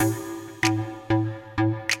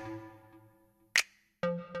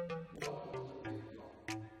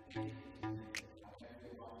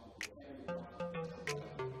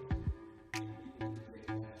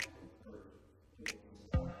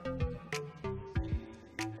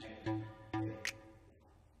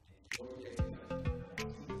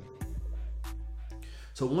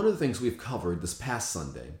So one of the things we've covered this past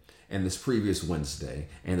Sunday and this previous Wednesday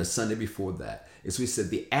and the Sunday before that is we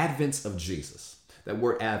said the advent of Jesus. That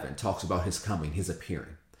word advent talks about his coming, his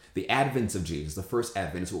appearing. The advent of Jesus, the first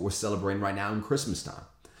advent, is what we're celebrating right now in Christmas time.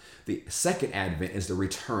 The second advent is the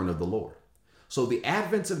return of the Lord. So the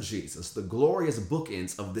advent of Jesus, the glorious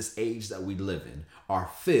bookends of this age that we live in,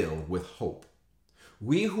 are filled with hope.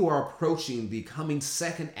 We who are approaching the coming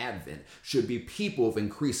second advent should be people of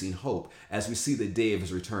increasing hope as we see the day of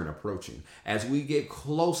his return approaching. As we get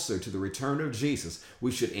closer to the return of Jesus,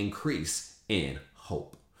 we should increase in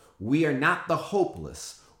hope. We are not the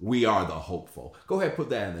hopeless, we are the hopeful. Go ahead, put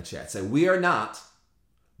that in the chat. Say, we are not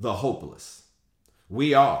the hopeless,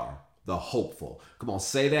 we are the hopeful. Come on,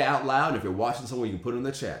 say that out loud. And if you're watching somewhere, you can put it in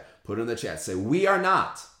the chat. Put it in the chat. Say, we are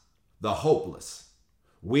not the hopeless,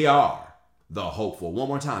 we are the hopeful. One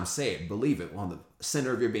more time, say it, believe it on the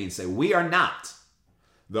center of your being. Say, we are not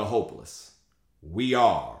the hopeless, we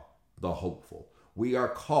are the hopeful. We are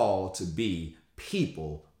called to be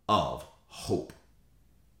people of hope.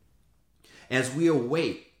 As we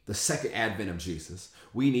await the second advent of Jesus,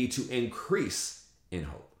 we need to increase in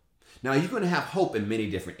hope. Now, you're going to have hope in many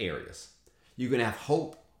different areas. You're going to have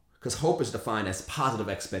hope because hope is defined as positive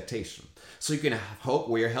expectation. So you can have hope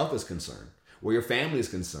where your health is concerned, where your family is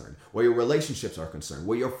concerned, where your relationships are concerned,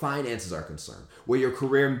 where your finances are concerned, where your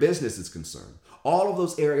career and business is concerned. All of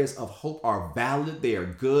those areas of hope are valid, they are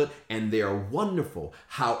good, and they are wonderful.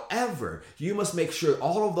 However, you must make sure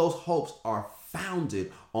all of those hopes are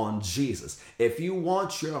founded on Jesus. If you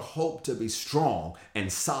want your hope to be strong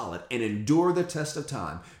and solid and endure the test of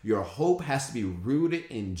time, your hope has to be rooted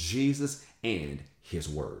in Jesus and his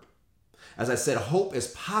word. As I said, hope is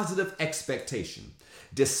positive expectation.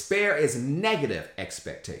 Despair is negative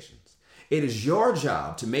expectations. It is your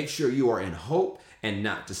job to make sure you are in hope and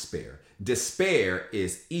not despair. Despair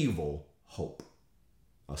is evil hope.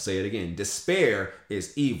 I'll say it again. Despair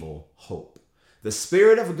is evil hope. The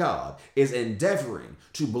Spirit of God is endeavoring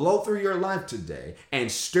to blow through your life today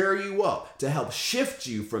and stir you up to help shift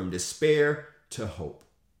you from despair to hope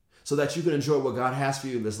so that you can enjoy what God has for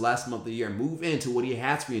you in this last month of the year and move into what he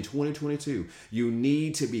has for you in 2022. You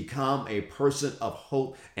need to become a person of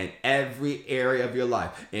hope in every area of your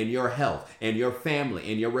life, in your health, in your family,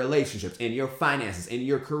 in your relationships, in your finances, in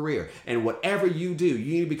your career. And whatever you do,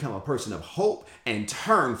 you need to become a person of hope and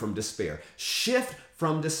turn from despair. Shift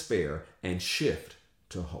from despair and shift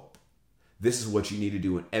to hope. This is what you need to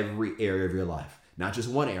do in every area of your life. Not just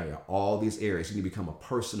one area, all these areas. You need to become a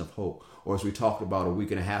person of hope. Or as we talked about a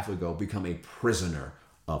week and a half ago, become a prisoner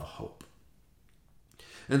of hope.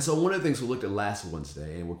 And so one of the things we looked at last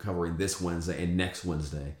Wednesday, and we're covering this Wednesday and next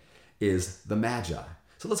Wednesday, is the Magi.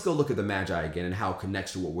 So let's go look at the Magi again and how it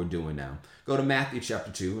connects to what we're doing now. Go to Matthew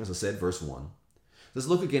chapter 2, as I said, verse 1. Let's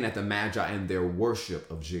look again at the Magi and their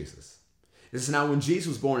worship of Jesus. It says, now when Jesus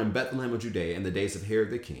was born in Bethlehem of Judea in the days of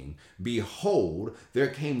Herod the king, behold, there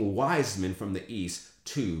came wise men from the east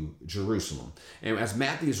to Jerusalem. And as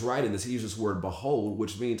Matthew is writing this, he uses the word behold,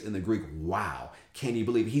 which means in the Greek, wow. Can you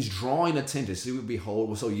believe it? He's drawing attention. See, we behold,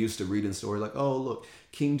 we're so used to reading stories like, oh, look,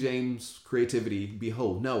 King James creativity,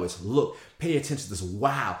 behold. No, it's look, pay attention to this.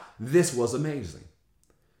 Wow, this was amazing.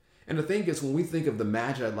 And the thing is, when we think of the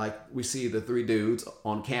Magi, like we see the three dudes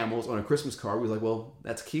on camels on a Christmas card, we're like, well,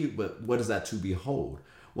 that's cute, but what is that to behold?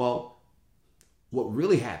 Well, what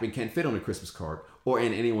really happened can't fit on a Christmas card or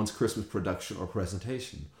in anyone's Christmas production or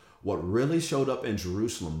presentation. What really showed up in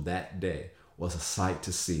Jerusalem that day was a sight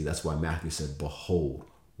to see. That's why Matthew said, behold,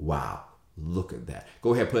 wow, look at that.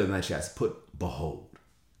 Go ahead, put it in that chat. Put behold.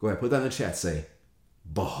 Go ahead, put that in the chat. Say,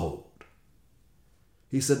 behold.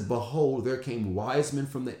 He said, behold, there came wise men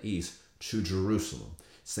from the east to Jerusalem,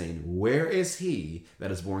 saying, where is he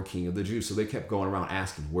that is born King of the Jews? So they kept going around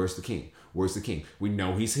asking, where's the king? Where's the king? We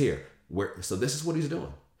know he's here. So this is what he's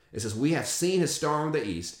doing. It says, we have seen his star in the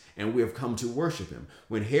east, and we have come to worship him.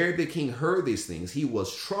 When Herod the king heard these things, he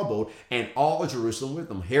was troubled, and all of Jerusalem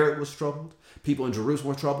with him. Herod was troubled. People in Jerusalem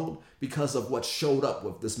were troubled because of what showed up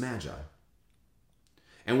with this Magi.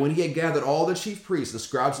 And when he had gathered all the chief priests and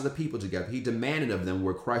scribes of the people together, he demanded of them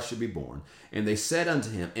where Christ should be born. And they said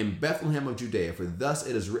unto him, in Bethlehem of Judea, for thus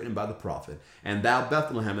it is written by the prophet, and thou,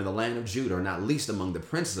 Bethlehem, in the land of Judah, are not least among the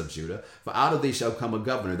princes of Judah, for out of thee shall come a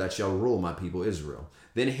governor that shall rule my people Israel.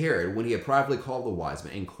 Then Herod, when he had privately called the wise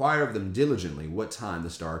men, inquired of them diligently what time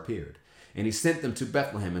the star appeared. And he sent them to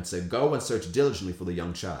Bethlehem and said, go and search diligently for the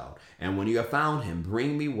young child. And when you have found him,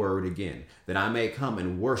 bring me word again, that I may come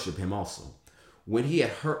and worship him also. When they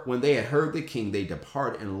had heard the king, they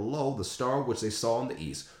departed, and lo, the star which they saw in the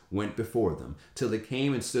east went before them, till they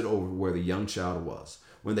came and stood over where the young child was.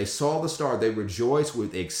 When they saw the star, they rejoiced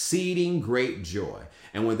with exceeding great joy.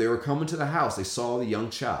 And when they were coming to the house, they saw the young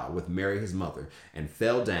child with Mary his mother, and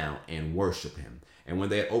fell down and worshiped him. And when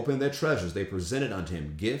they had opened their treasures, they presented unto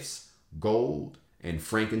him gifts, gold, and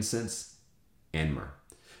frankincense, and myrrh.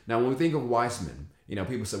 Now, when we think of wise men,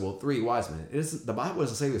 people say, well, three wise men. The Bible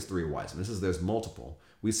doesn't say there's three wise men. It says there's multiple.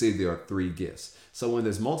 We see there are three gifts. So when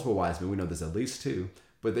there's multiple wise men, we know there's at least two,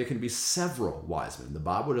 but there can be several wise men. The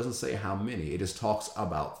Bible doesn't say how many. It just talks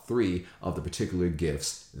about three of the particular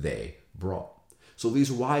gifts they brought. So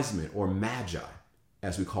these wise men, or Magi,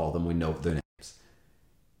 as we call them, we know their names,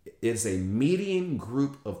 is a median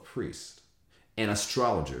group of priests and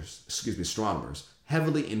astronomers,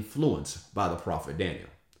 heavily influenced by the prophet Daniel.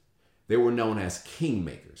 They were known as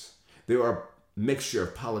kingmakers. They were a mixture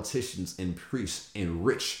of politicians and priests and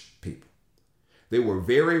rich people. They were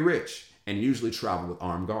very rich and usually traveled with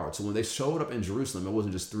armed guards. So when they showed up in Jerusalem, it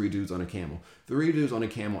wasn't just three dudes on a camel. Three dudes on a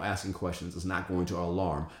camel asking questions is not going to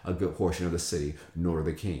alarm a good portion of the city, nor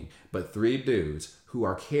the king. But three dudes who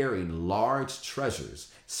are carrying large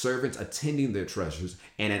treasures, servants attending their treasures,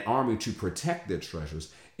 and an army to protect their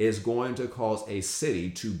treasures is going to cause a city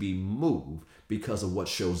to be moved because of what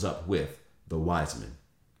shows up with the wise men.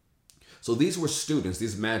 So these were students,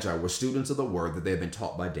 these Magi were students of the word that they had been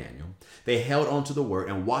taught by Daniel. They held on to the word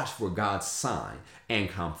and watched for God's sign and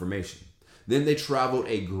confirmation. Then they traveled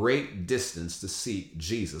a great distance to seek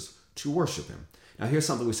Jesus, to worship him. Now here's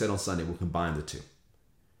something we said on Sunday. We'll combine the two.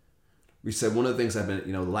 We said one of the things I've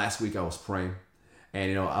been, last week I was praying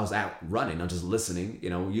and, I was out running. I'm just listening.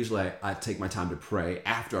 Usually I take my time to pray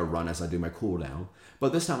after I run as I do my cool down.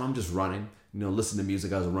 But this time I'm just running, listening to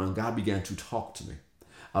music as I run. God began to talk to me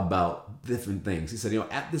about different things. He said,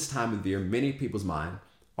 at this time of the year, many people's mind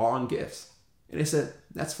are on gifts. And he said,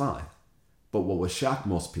 that's fine. But what would shock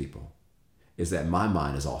most people is that my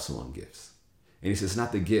mind is also on gifts. And he says, it's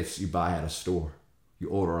not the gifts you buy at a store, you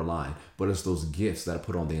order online, but it's those gifts that I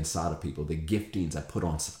put on the inside of people, the giftings I put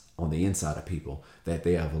on the inside of people that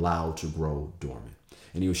they have allowed to grow dormant.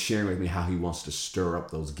 And he was sharing with me how he wants to stir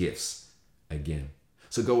up those gifts again.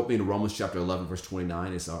 So go with me to Romans chapter 11, verse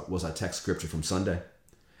 29. Was our text scripture from Sunday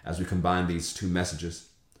as we combine these two messages.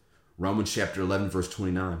 Romans chapter 11, verse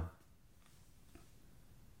 29.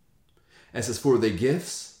 It says, for the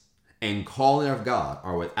gifts and calling of God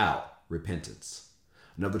are without repentance.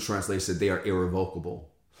 Another translation said they are irrevocable.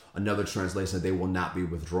 Another translation said they will not be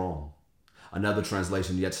withdrawn. Another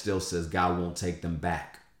translation yet still says God won't take them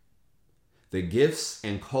back. The gifts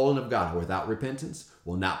and calling of God are without repentance,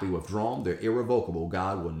 will not be withdrawn. They're irrevocable.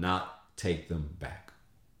 God will not take them back.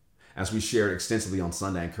 As we shared extensively on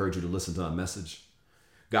Sunday, I encourage you to listen to our message.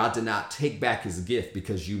 God did not take back his gift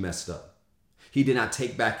because you messed up. He did not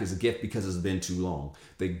take back his gift because it's been too long.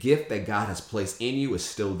 The gift that God has placed in you is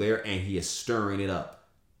still there, and he is stirring it up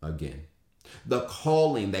again. The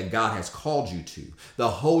calling that God has called you to, the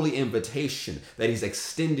holy invitation that he's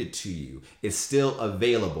extended to you is still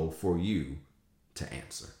available for you to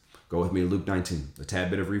answer. Go with me to Luke 19, a tad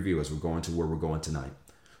bit of review as we're going to where we're going tonight.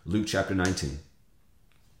 Luke chapter 19.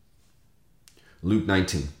 Luke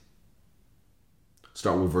 19.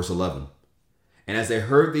 Start with verse 11. And as they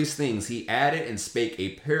heard these things, he added and spake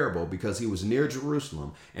a parable because he was near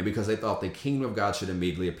Jerusalem and because they thought the kingdom of God should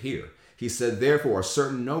immediately appear. He said, therefore, a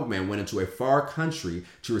certain nobleman went into a far country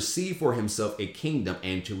to receive for himself a kingdom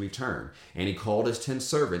and to return. And he called his 10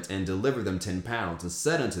 servants and delivered them 10 pounds and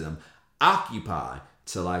said unto them, occupy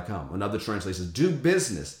till I come. Another translation says, do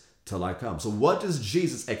business till I come. So what does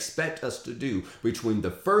Jesus expect us to do between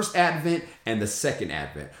the first advent and the second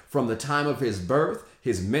advent? From the time of his birth,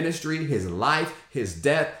 his ministry, his life, his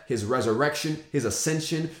death, his resurrection, his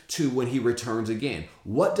ascension to when he returns again.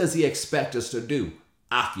 What does he expect us to do?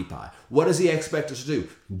 Occupy. What does he expect us to do?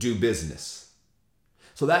 Do business.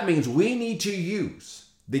 So that means we need to use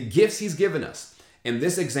the gifts he's given us. In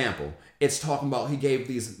this example, it's talking about he gave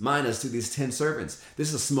these minas to these 10 servants. This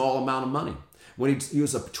is a small amount of money. When he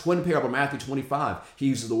uses a twin parable, Matthew 25, he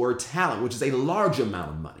uses the word talent, which is a large amount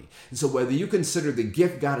of money. And so whether you consider the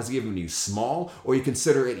gift God has given you small or you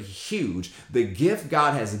consider it huge, the gift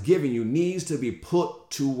God has given you needs to be put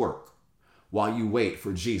to work while you wait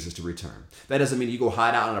for Jesus to return. That doesn't mean you go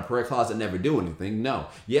hide out in a prayer closet and never do anything. No.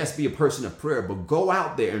 Yes, be a person of prayer, but go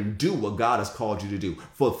out there and do what God has called you to do.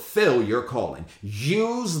 Fulfill your calling.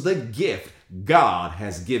 Use the gift God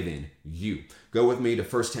has given you. Go with me to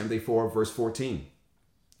 1 Timothy 4, verse 14.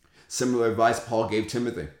 Similar advice Paul gave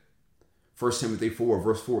Timothy. 1 Timothy 4,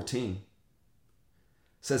 verse 14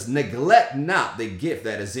 says, neglect not the gift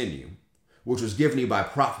that is in you, which was given you by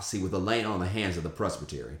prophecy with the laying on the hands of the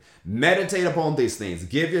presbytery. Meditate upon these things.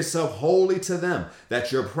 Give yourself wholly to them,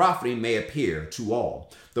 that your profiting may appear to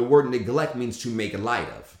all. The word neglect means to make light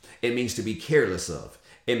of. It means to be careless of.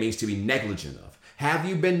 It means to be negligent of. Have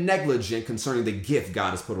you been negligent concerning the gift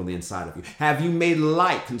God has put on the inside of you? Have you made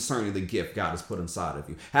light concerning the gift God has put inside of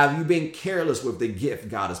you? Have you been careless with the gift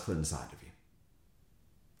God has put inside of you?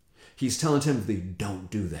 He's telling Timothy,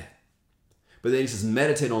 don't do that. But then he says,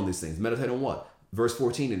 meditate on these things. Meditate on what? Verse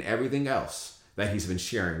 14, and everything else that he's been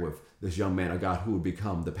sharing with this young man of God who would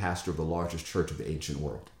become the pastor of the largest church of the ancient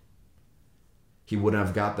world. He wouldn't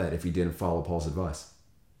have got that if he didn't follow Paul's advice.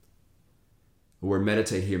 The word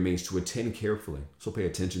meditate here means to attend carefully. So pay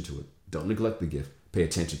attention to it. Don't neglect the gift. Pay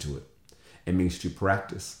attention to it. It means to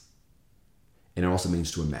practice. And it also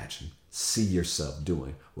means to imagine. See yourself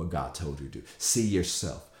doing what God told you to do. See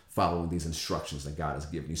yourself following these instructions that God has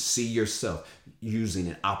given you. See yourself using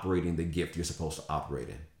and operating the gift you're supposed to operate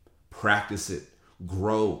in. Practice it.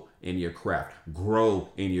 Grow in your craft. Grow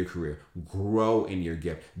in your career. Grow in your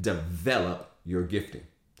gift. Develop your gifting.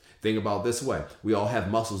 Think about it this way. We all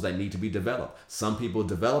have muscles that need to be developed. Some people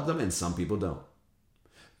develop them and some people don't.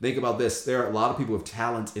 Think about this. There are a lot of people with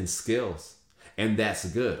talents and skills, and that's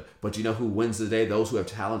good. But you know who wins the day? Those who have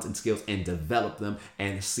talents and skills and develop them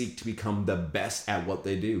and seek to become the best at what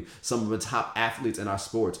they do. Some of the top athletes in our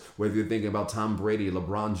sports, whether you're thinking about Tom Brady,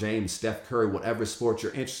 LeBron James, Steph Curry, whatever sport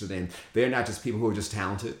you're interested in, they're not just people who are just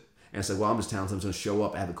talented and say, well, I'm just talented, I'm just going to show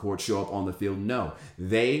up at the court, show up on the field. No,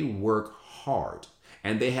 they work hard.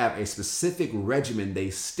 And they have a specific regimen they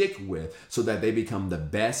stick with so that they become the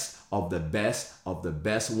best of the best of the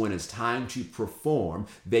best. When it's time to perform,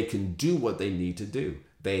 they can do what they need to do.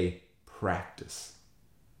 They practice.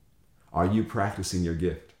 Are you practicing your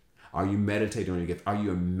gift? Are you meditating on your gift? Are you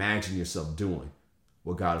imagining yourself doing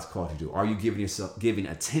what God has called you to do? Are you giving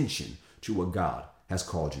attention to what God has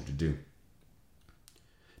called you to do?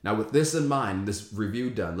 Now, with this in mind, this review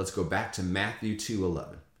done, let's go back to Matthew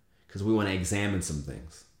 2:11. Because we want to examine some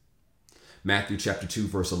things. Matthew chapter 2,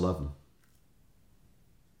 verse 11.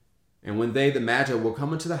 And when the Magi, were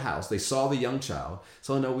coming to the house, they saw the young child.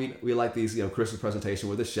 So I know we like these, Christmas presentation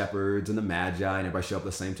where the shepherds and the Magi and everybody show up at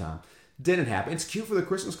the same time. Didn't happen. It's cute for the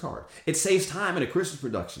Christmas card. It saves time in a Christmas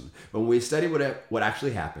production. But when we study what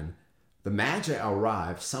actually happened, the Magi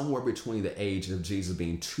arrived somewhere between the age of Jesus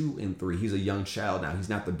being 2 and 3. He's a young child now. He's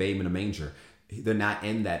not the babe in a manger. They're not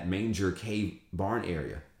in that manger cave barn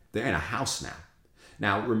area. They're in a house now.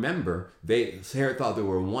 Now, remember, Herod thought they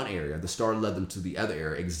were in one area. The star led them to the other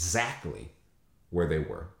area, exactly where they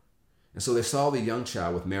were. And so they saw the young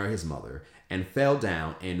child with Mary, his mother, and fell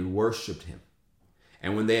down and worshiped him.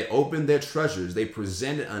 And when they had opened their treasures, they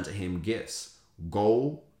presented unto him gifts,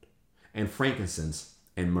 gold and frankincense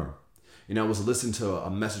and myrrh. I was listening to a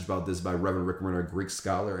message about this by Reverend Rick Renner, a Greek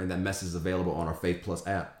scholar, and that message is available on our Faith Plus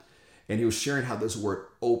app. And he was sharing how this word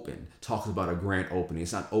open talks about a grand opening.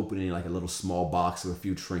 It's not opening like a little small box with a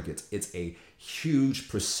few trinkets. It's a huge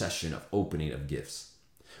procession of opening of gifts.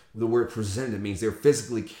 The word presented means they're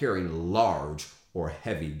physically carrying large or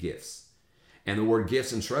heavy gifts. And the word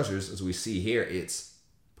gifts and treasures, as we see here, it's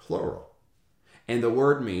plural. And the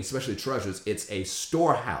word means, especially treasures, it's a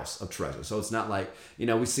storehouse of treasure. So it's not like,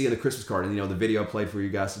 we see in the Christmas card, and the video I played for you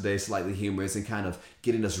guys today, slightly humorous and kind of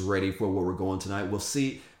getting us ready for where we're going tonight. We'll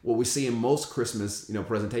see what we see in most Christmas,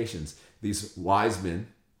 presentations. These wise men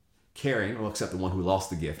carrying, well, except the one who lost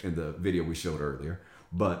the gift in the video we showed earlier,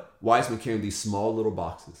 but wise men carrying these small little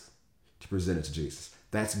boxes to present it to Jesus.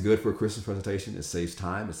 That's good for a Christmas presentation. It saves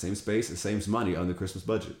time, it saves space, it saves money on the Christmas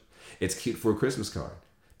budget. It's cute for a Christmas card,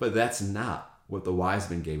 but that's not what the wise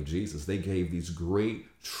men gave Jesus. They gave these great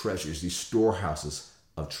treasures, these storehouses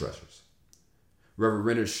of treasures. Reverend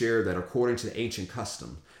Renner shared that according to the ancient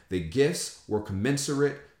custom, the gifts were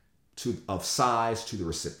commensurate of size to the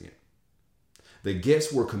recipient. The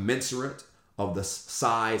gifts were commensurate of the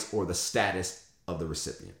size or the status of the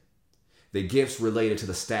recipient. The gifts related to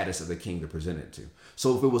the status of the king they're presented to.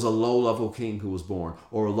 So if it was a low-level king who was born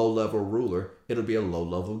or a low-level ruler, it'll be a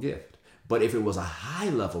low-level gift. But if it was a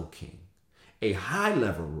high-level king, a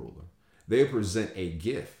high-level ruler, they present a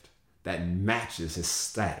gift that matches his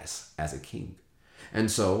status as a king. And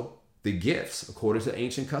so the gifts, according to the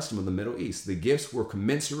ancient custom of the Middle East, the gifts were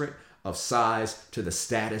commensurate of size to the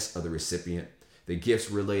status of the recipient. The gifts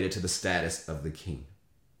related to the status of the king.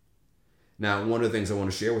 Now, one of the things I want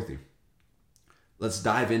to share with you, let's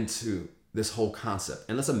dive into this whole concept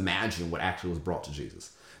and let's imagine what actually was brought to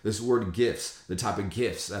Jesus. This word gifts, the type of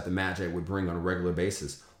gifts that the Magi would bring on a regular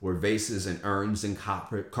basis, were vases and urns and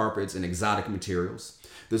carpets and exotic materials.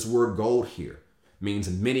 This word gold here means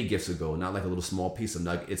many gifts of gold, not like a little small piece of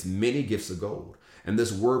nugget. It's many gifts of gold. And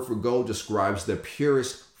this word for gold describes the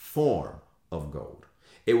purest form of gold.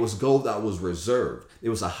 It was gold that was reserved. It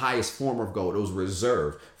was the highest form of gold. It was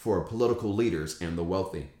reserved for political leaders and the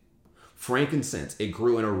wealthy. Frankincense, it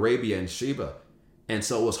grew in Arabia and Sheba, and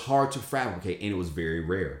so it was hard to fabricate and it was very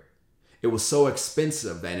rare. It was so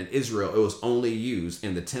expensive that in Israel, it was only used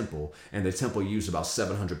in the temple, and the temple used about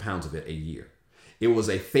 700 pounds of it a year. It was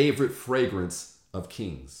a favorite fragrance of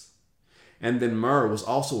kings. And then myrrh was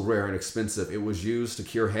also rare and expensive. It was used to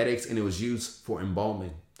cure headaches, and it was used for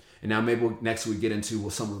embalming. And now maybe next we get into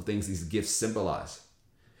some of the things these gifts symbolize.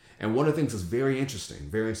 And one of the things that's very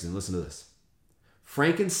interesting, listen to this.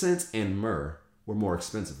 Frankincense and myrrh were more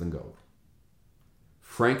expensive than gold.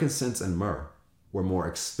 Frankincense and myrrh were more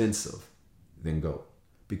expensive than gold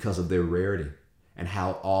because of their rarity and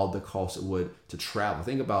how all the costs it would to travel.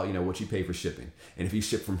 Think about, what you pay for shipping. And if you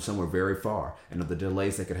ship from somewhere very far and of the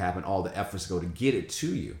delays that could happen, all the efforts go to get it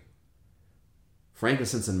to you.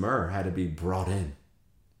 Frankincense and myrrh had to be brought in.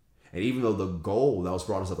 And even though the gold that was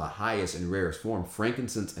brought us of the highest and rarest form,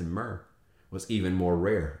 frankincense and myrrh was even more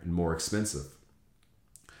rare and more expensive.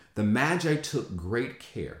 The Magi took great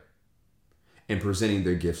care in presenting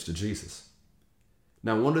their gifts to Jesus.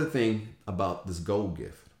 Now, one of the things about this gold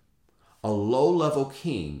gift, a low-level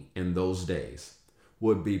king in those days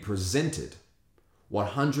would be presented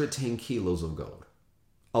 110 kilos of gold,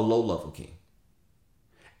 a low-level king.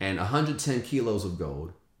 And 110 kilos of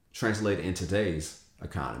gold, translated in today's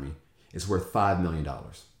economy, is worth $5 million.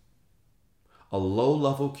 A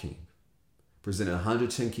low-level king presented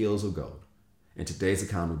 110 kilos of gold in today's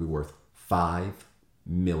economy would be worth $5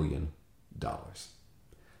 million.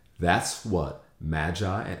 That's what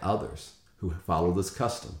Magi and others who follow this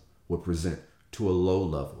custom would present to a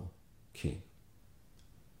low-level king.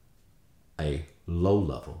 A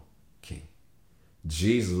low-level king.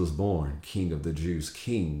 Jesus was born King of the Jews,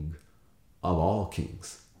 King of all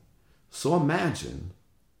kings. So imagine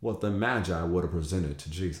what the Magi would have presented to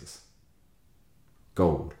Jesus.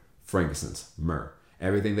 Gold, frankincense, myrrh,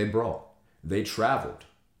 everything they brought. They traveled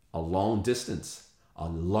a long distance, a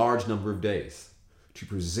large number of days to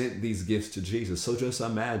present these gifts to Jesus. So just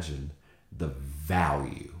imagine the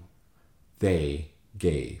value they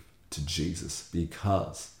gave to Jesus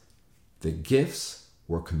because the gifts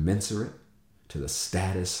were commensurate to the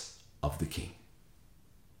status of the king.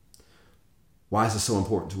 Why is this so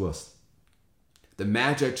important to us? The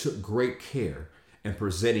Magi took great care in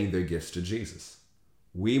presenting their gifts to Jesus.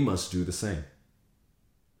 We must do the same.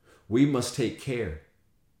 We must take care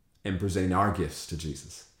in presenting our gifts to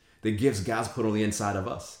Jesus. The gifts God's put on the inside of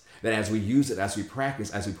us. That as we use it, as we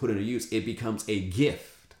practice, as we put it to use, it becomes a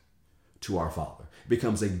gift to our Father. It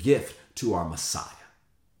becomes a gift to our Messiah.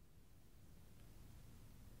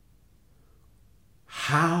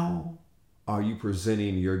 How are you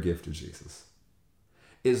presenting your gift to Jesus?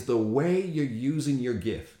 Is the way you're using your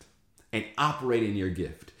gift and operating your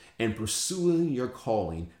gift and pursuing your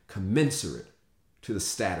calling commensurate to the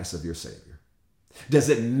status of your Savior? Does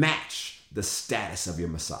it match the status of your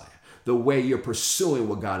Messiah? The way you're pursuing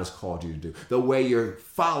what God has called you to do, the way you're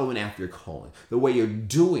following after your calling, the way you're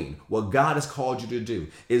doing what God has called you to do,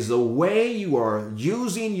 is the way you are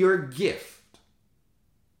using your gift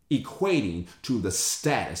equating to the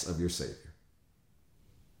status of your Savior.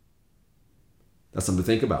 That's something to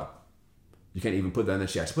think about. You can't even put that in the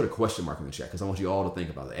chat. Just put a question mark in the chat because I want you all to think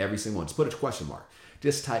about it. Every single one. Just put a question mark.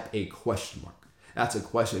 Just type a question mark. That's a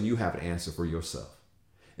question you have to answer for yourself.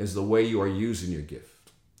 Is the way you are using your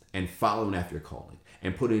gift and following after your calling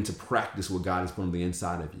and putting into practice what God has put on the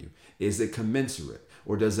inside of you, is it commensurate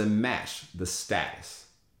or does it match the status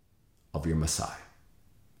of your Messiah,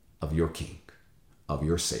 of your King, of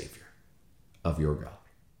your Savior, of your God?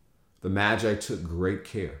 The Magi took great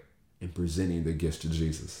care in presenting their gifts to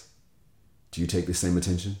Jesus. Do you take the same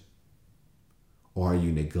attention? Or are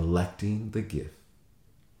you neglecting the gift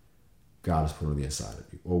God has put on the inside of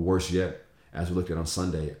you? Or worse yet, as we looked at on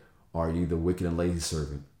Sunday, are you the wicked and lazy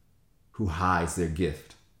servant who hides their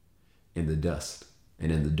gift in the dust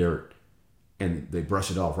and in the dirt, and they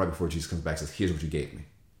brush it off right before Jesus comes back and says, here's what you gave me?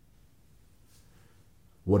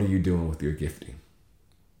 What are you doing with your gifting?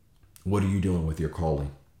 What are you doing with your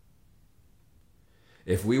calling?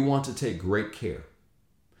 If we want to take great care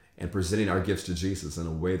in presenting our gifts to Jesus in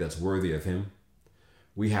a way that's worthy of Him,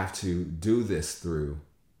 we have to do this through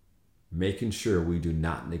making sure we do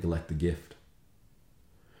not neglect the gift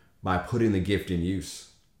by putting the gift in use.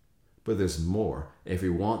 But there's more if we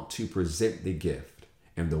want to present the gift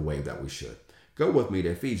in the way that we should. Go with me to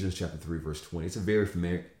Ephesians chapter 3, verse 20. It's a very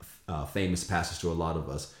famous passage to a lot of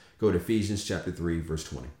us. Go to Ephesians chapter 3, verse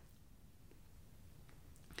 20.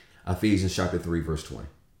 Ephesians chapter 3, verse 20. It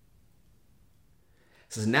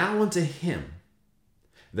says, now unto him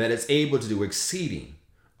that is able to do exceeding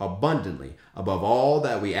abundantly above all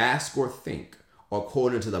that we ask or think,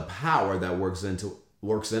 according to the power that works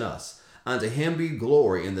in us. Unto him be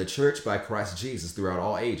glory in the church by Christ Jesus throughout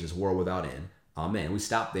all ages, world without end. Amen. We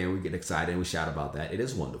stop there and we get excited and we shout about that. It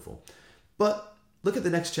is wonderful. But look at the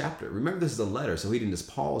next chapter. Remember, this is a letter, so he didn't just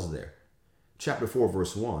pause there. Chapter 4,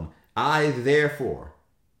 verse 1. I therefore.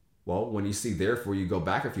 Well, when you see therefore, you go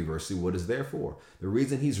back a few verses, see what is therefore. The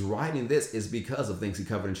reason he's writing this is because of things he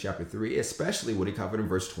covered in chapter 3, especially what he covered in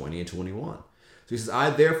verse 20 and 21. So he says,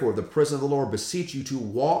 I therefore, the prisoner of the Lord, beseech you to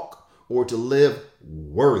walk or to live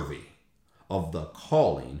worthy of the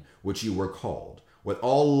calling which you were called, with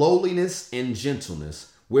all lowliness and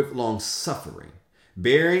gentleness, with long suffering,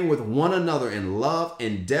 bearing with one another in love,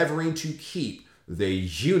 endeavoring to keep the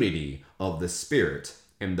unity of the Spirit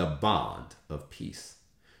and the bond of peace.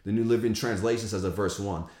 The New Living Translation says in verse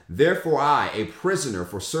 1, therefore I, a prisoner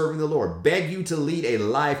for serving the Lord, beg you to lead a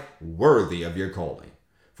life worthy of your calling,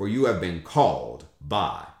 for you have been called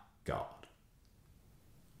by God.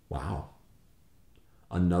 Wow.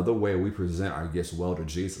 Another way we present our gifts well to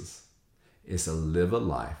Jesus is to live a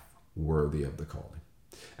life worthy of the calling.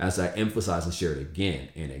 As I emphasize and share it again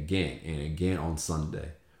and again and again on Sunday,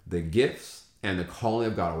 the gifts and the calling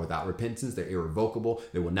of God are without repentance. They're irrevocable.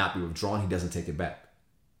 They will not be withdrawn. He doesn't take it back.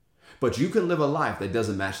 But you can live a life that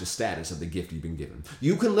doesn't match the status of the gift you've been given.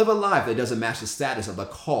 You can live a life that doesn't match the status of the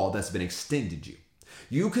call that's been extended you.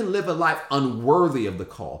 You can live a life unworthy of the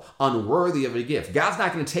call, unworthy of the gift. God's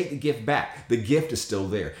not going to take the gift back. The gift is still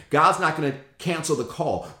there. God's not going to cancel the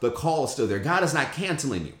call. The call is still there. God is not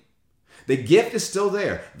canceling you. The gift is still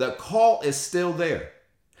there. The call is still there.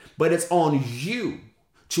 But it's on you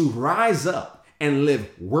to rise up and live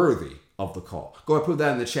worthy of the call. Go ahead, put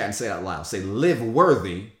that in the chat and say it out loud. Say, live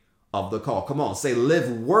worthy of the call. Come on, say live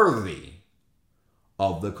worthy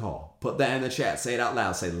of the call. Put that in the chat. Say it out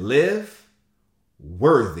loud. Say live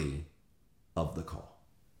worthy of the call.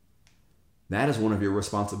 That is one of your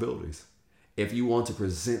responsibilities. If you want to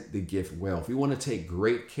present the gift well, if you want to take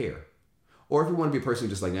great care, or if you want to be a person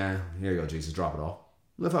who's just like, here you go, Jesus, drop it off.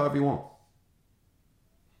 Live however you want.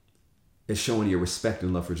 It's showing your respect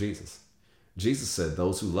and love for Jesus. Jesus said,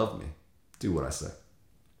 those who love me, do what I say.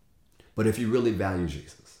 But if you really value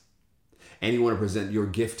Jesus, and you want to present your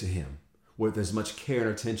gift to him with as much care and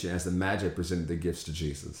attention as the Magi presented the gifts to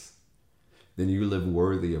Jesus, then you live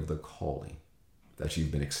worthy of the calling that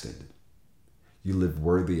you've been extended. You live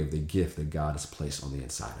worthy of the gift that God has placed on the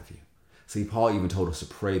inside of you. See, Paul even told us to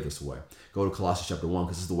pray this way. Go to Colossians chapter 1,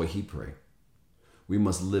 because this is the way he prayed. We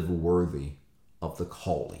must live worthy of the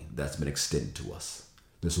calling that's been extended to us.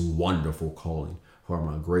 This wonderful calling from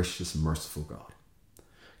our gracious, merciful God.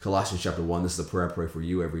 Colossians chapter 1, this is the prayer I pray for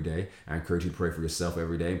you every day. I encourage you to pray for yourself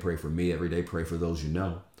every day and pray for me every day. Pray for those you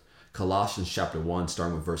know. Colossians chapter 1,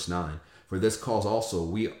 starting with verse 9. For this cause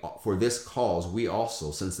we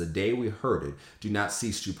also, since the day we heard it, do not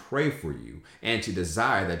cease to pray for you and to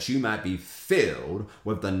desire that you might be filled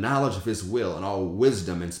with the knowledge of his will and all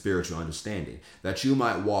wisdom and spiritual understanding, that you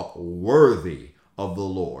might walk worthy of the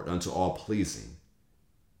Lord unto all pleasing.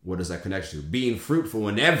 What does that connect to? Being fruitful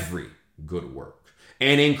in every good work,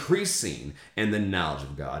 and increasing in the knowledge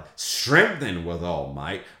of God, strengthened with all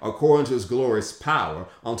might, according to his glorious power,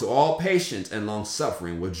 unto all patience and long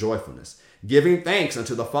suffering with joyfulness, giving thanks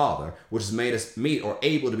unto the Father, which has made us meet or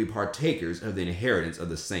able to be partakers of the inheritance of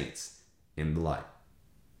the saints in the light.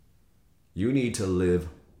 You need to live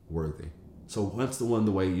worthy. So what's the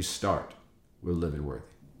way you start with living worthy?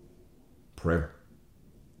 Prayer.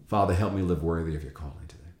 Father, help me live worthy of your calling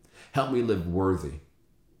today. Help me live worthy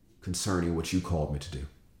concerning what you called me to do,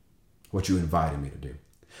 what you invited me to do.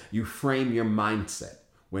 You frame your mindset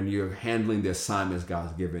when you're handling the assignments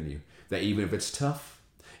God's given you, that even if it's tough,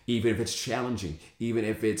 even if it's challenging, even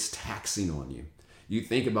if it's taxing on you, you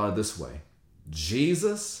think about it this way: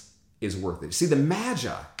 Jesus is worth it. See, the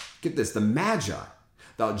Magi, get this, the Magi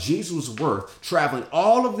thought Jesus was worth traveling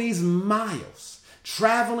all of these miles,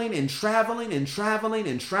 traveling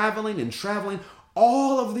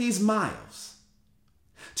all of these miles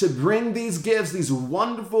to bring these gifts, these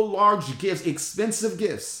wonderful, large gifts, expensive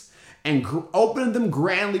gifts, and open them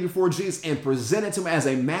grandly before Jesus and present it to him as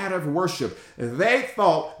a matter of worship. They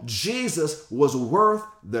thought Jesus was worth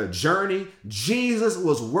the journey. Jesus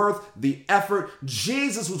was worth the effort.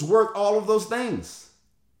 Jesus was worth all of those things.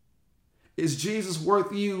 Is Jesus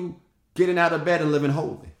worth you getting out of bed and living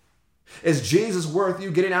holy? Is Jesus worth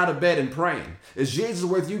you getting out of bed and praying? Is Jesus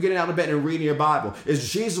worth you getting out of bed and reading your Bible?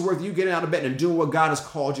 Is Jesus worth you getting out of bed and doing what God has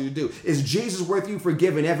called you to do? Is Jesus worth you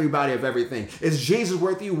forgiving everybody of everything? Is Jesus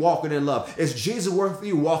worth you walking in love? Is Jesus worth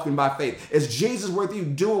you walking by faith? Is Jesus worth you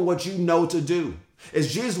doing what you know to do?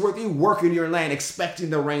 Is Jesus worth you working your land,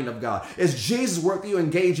 expecting the rain of God? Is Jesus worth you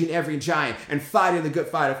engaging every giant and fighting the good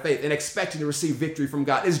fight of faith and expecting to receive victory from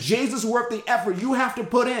God? Is Jesus worth the effort you have to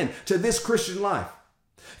put in to this Christian life?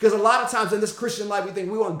 Because a lot of times in this Christian life, we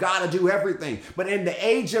think we want God to do everything. But in the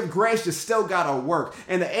age of grace, you still got to work.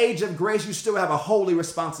 In the age of grace, you still have a holy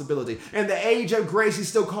responsibility. In the age of grace, he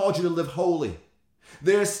still called you to live holy.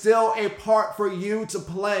 There's still a part for you to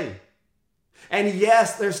play. And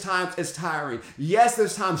yes, there's times it's tiring. Yes,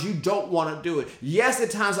 there's times you don't want to do it. Yes,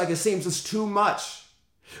 at times like it seems it's too much.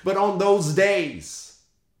 But on those days,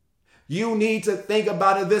 you need to think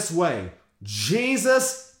about it this way.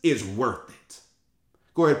 Jesus is worth it.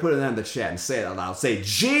 Go ahead and put it in the chat and say it out loud. Say,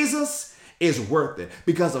 Jesus is worth it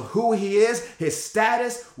because of who he is, his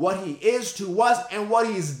status, what he is to us, and what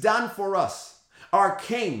he's done for us. Our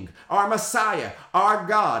King, our Messiah, our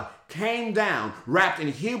God came down, wrapped in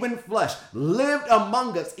human flesh, lived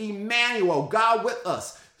among us, Emmanuel, God with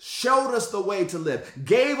us, showed us the way to live,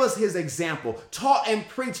 gave us his example, taught and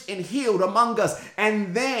preached and healed among us,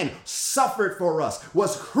 and then suffered for us,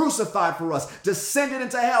 was crucified for us, descended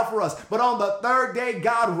into hell for us. But on the third day,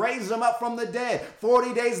 God raised him up from the dead.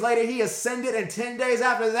 40 days later, he ascended, and 10 days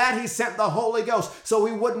after that, he sent the Holy Ghost. So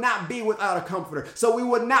we would not be without a comforter. So we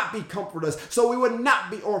would not be comfortless. So we would not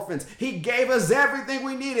be orphans. He gave us everything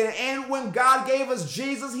we needed. And when God gave us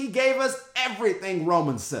Jesus, he gave us everything,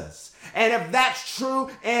 Romans says. And if that's true,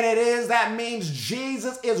 and it is, that means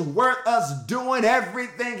Jesus is worth us doing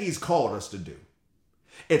everything he's called us to do.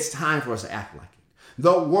 It's time for us to act like it.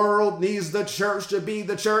 The world needs the church to be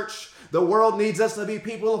the church. The world needs us to be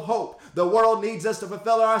people of hope. The world needs us to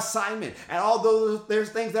fulfill our assignment. And although there's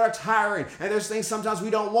things that are tiring, and there's things sometimes we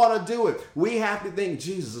don't want to do it, we have to think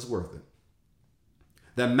Jesus is worth it.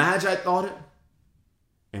 The Magi thought it,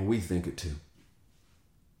 and we think it too.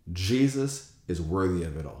 Jesus is worthy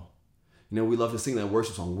of it all. You know, we love to sing that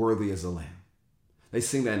worship song, Worthy as the Lamb. They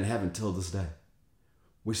sing that in heaven till this day.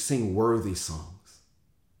 We sing worthy songs.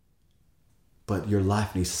 But your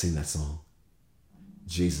life needs to sing that song.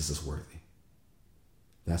 Jesus is worthy.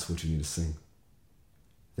 That's what you need to sing.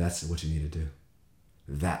 That's what you need to do.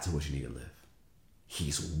 That's what you need to live.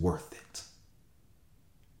 He's worth it.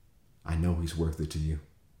 I know he's worth it to you.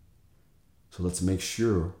 So let's make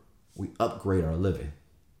sure we upgrade our living,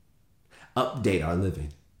 update our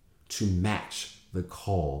living, to match the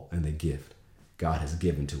call and the gift God has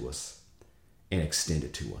given to us and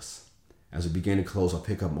extended to us. As we begin to close, I'll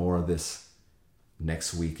pick up more of this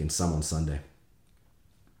next week and some on Sunday.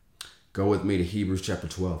 Go with me to Hebrews chapter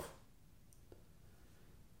 12.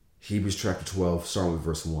 Hebrews chapter 12, starting with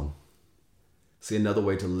verse 1. See another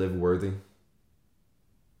way to live worthy?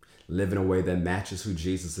 Live in a way that matches who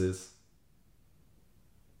Jesus is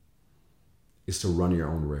to run your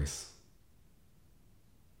own race.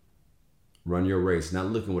 Run your race, not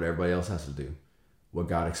looking what everybody else has to do, what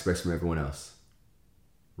God expects from everyone else.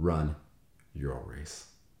 Run your race.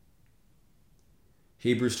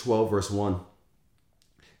 Hebrews 12, verse 1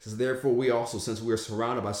 says, therefore we also, since we are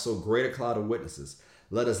surrounded by so great a cloud of witnesses,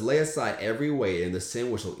 let us lay aside every weight and the sin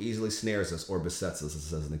which so easily snares us or besets us, it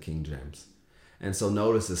says in the King James. And so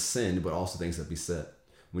notice the sin, but also things that beset.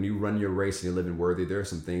 When you run your race and you're living worthy, there are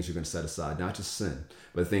some things you're going to set aside, not just sin,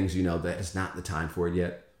 but things you know that it's not the time for it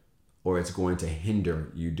yet, or it's going to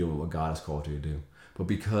hinder you doing what God has called you to do. But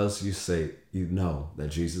because you say, you know that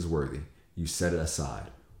Jesus is worthy, you set it aside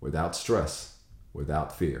without stress,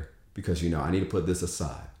 without fear, because you know, I need to put this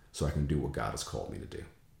aside so I can do what God has called me to do.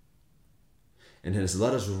 And then it's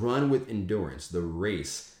let us run with endurance the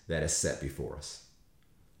race that is set before us.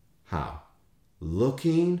 How?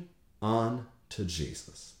 Looking unto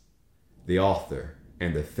Jesus, the author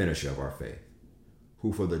and the finisher of our faith,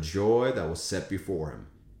 who for the joy that was set before him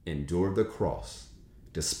endured the cross,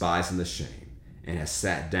 despising the shame, and has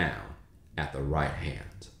sat down at the right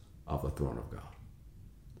hand of the throne of God.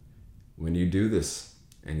 When you do this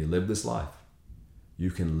and you live this life, you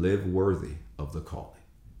can live worthy of the calling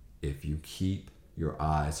if you keep your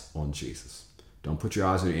eyes on Jesus. Don't put your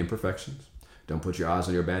eyes on your imperfections. Don't put your eyes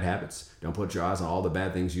on your bad habits. Don't put your eyes on all the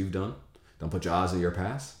bad things you've done. Don't put your eyes on your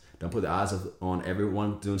past. Don't put the eyes on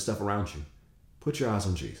everyone doing stuff around you. Put your eyes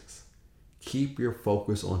on Jesus. Keep your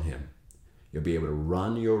focus on him. You'll be able to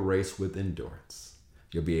run your race with endurance.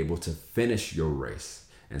 You'll be able to finish your race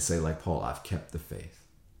and say like Paul, I've kept the faith.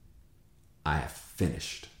 I have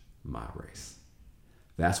finished my race.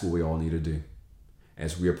 That's what we all need to do.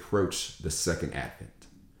 as we approach the second advent.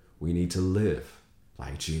 We need to live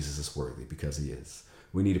like Jesus is worthy, because he is.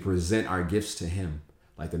 We need to present our gifts to him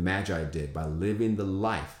like the Magi did, by living the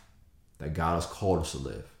life that God has called us to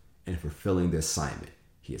live and fulfilling the assignment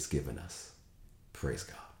he has given us. Praise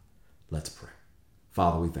God. Let's pray.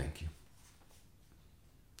 Father, we thank you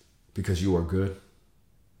because you are good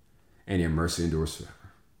and your mercy endures forever.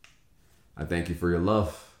 I thank you for your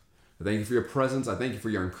love. I thank you for your presence. I thank you for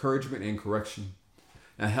your encouragement and correction.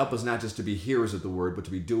 Now help us not just to be hearers of the word, but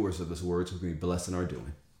to be doers of this word, so we can be blessed in our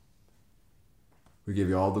doing. We give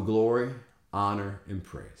you all the glory, honor, and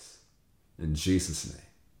praise. In Jesus'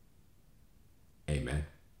 name, amen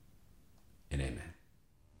and amen.